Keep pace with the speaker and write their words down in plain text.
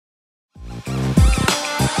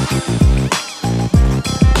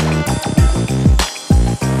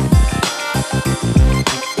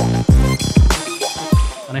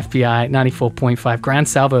FBI 94.5. Grand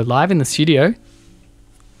Salvo live in the studio,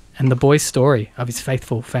 and the boy's story of his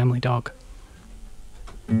faithful family dog.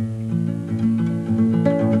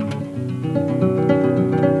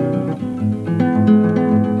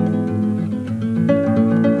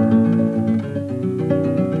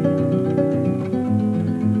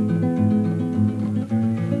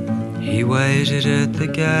 He waited at the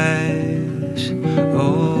gate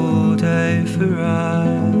all day for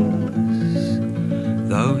us,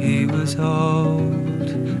 though he was old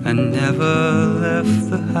and never left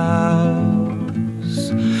the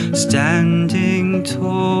house, standing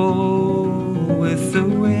tall with the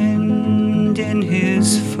wind in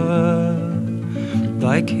his fur,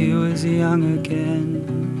 like he was young again,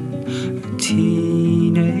 a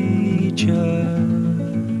teenager.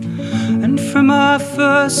 And from our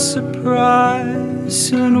first surprise,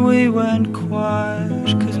 soon we went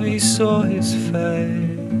quiet, 'cause we saw his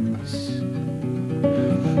face,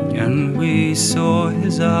 and we saw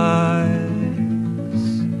his eyes,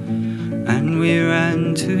 and we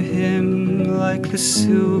ran to him like the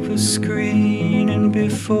silver screen, and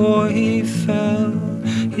before he fell,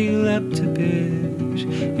 he leapt a bit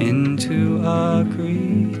into our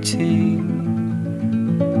greeting.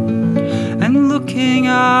 And looking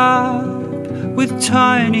up with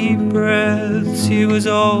tiny breaths, he was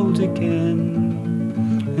old again,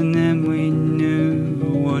 and then we knew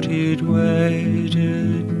what he'd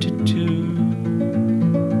waited to do,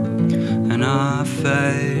 and our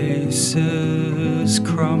faces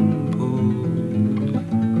crumpled,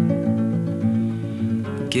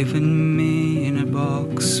 given me in a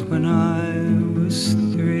box when I was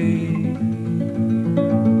 3.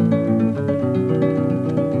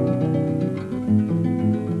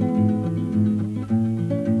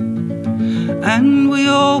 And we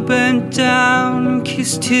all bent down,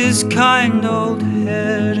 kissed his kind old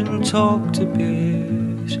head and talked a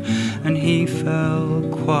bit, and he fell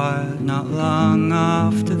quiet not long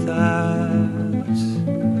after that.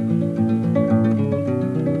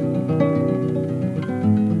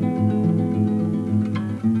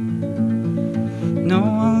 No,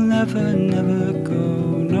 I'll never, never go.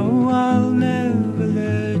 No, I'll never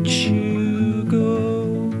let you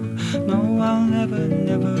go. No, I'll never,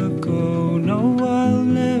 never go. No, I'll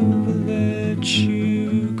never let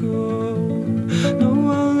you go. No,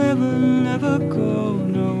 I'll never, never go.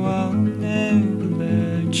 No, I'll never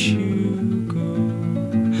let you go.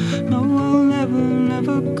 No, I'll never,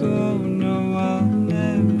 never go. No, I'll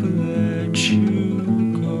never let you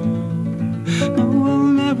go. No,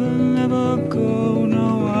 I'll never, never go. No,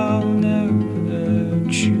 I'll never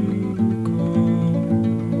let you go.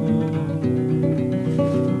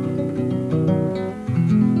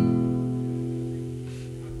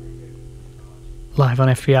 Live on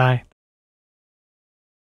FBI.